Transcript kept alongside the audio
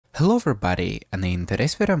Hello everybody, and in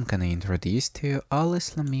today's video I'm gonna introduce to you Al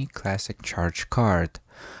Islami Classic Charge Card.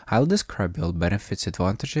 I'll describe all benefits,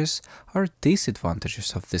 advantages or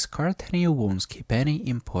disadvantages of this card, and you won't skip any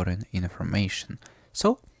important information.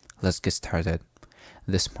 So let's get started.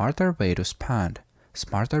 The smarter way to spend.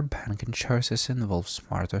 Smarter banking choices involve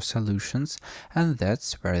smarter solutions, and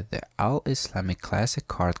that's where the Al Islami Classic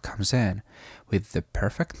card comes in, with the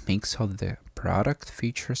perfect mix of the product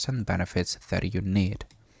features and benefits that you need.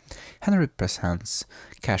 100%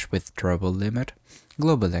 cash withdrawal limit,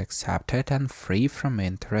 globally accepted and free from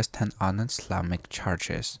interest and un-Islamic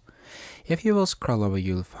charges. If you will scroll over,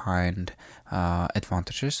 you'll find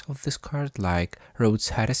advantages of this card like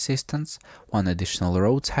roadside assistance. One additional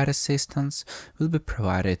roadside assistance will be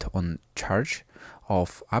provided on charge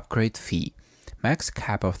of upgrade fee, max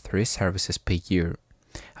cap of 3 services per year.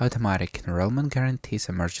 Automatic enrollment guarantees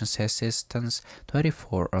emergency assistance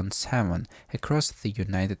 24/7 across the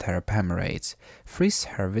United Arab Emirates. Free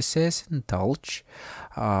services indulge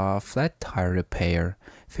flat tire repair,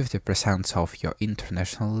 50% off your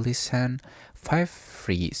international listen, 5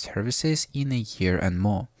 free services in a year and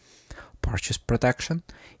more. Purchase protection,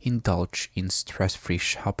 indulge in stress-free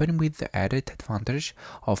shopping with the added advantage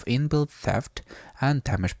of inbuilt theft and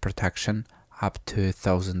damage protection up to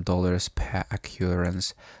 $1,000 per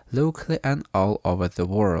occurrence locally and all over the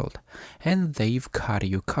world, and they've got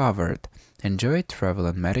you covered. Enjoy travel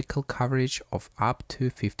and medical coverage of up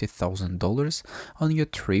to $50,000 on your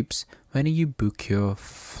trips when you book your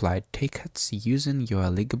flight tickets using your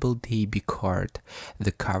eligible DIB card.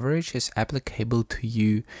 The coverage is applicable to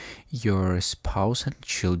you, your spouse and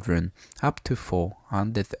children up to 4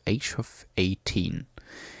 under the age of 18.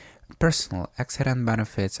 Personal accident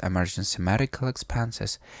benefits, emergency medical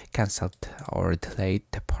expenses, cancelled or delayed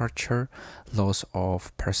departure, loss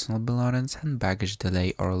of personal belongings, and baggage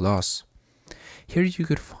delay or loss. Here you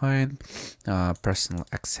could find personal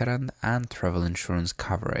accident and travel insurance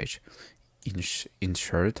coverage,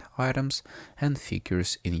 insured items, and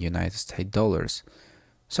figures in United States dollars.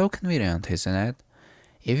 So convenient, isn't it?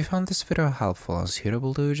 If you found this video helpful and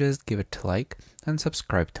suitable to you, just give it a like and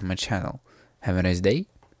subscribe to my channel. Have a nice day.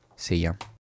 See ya.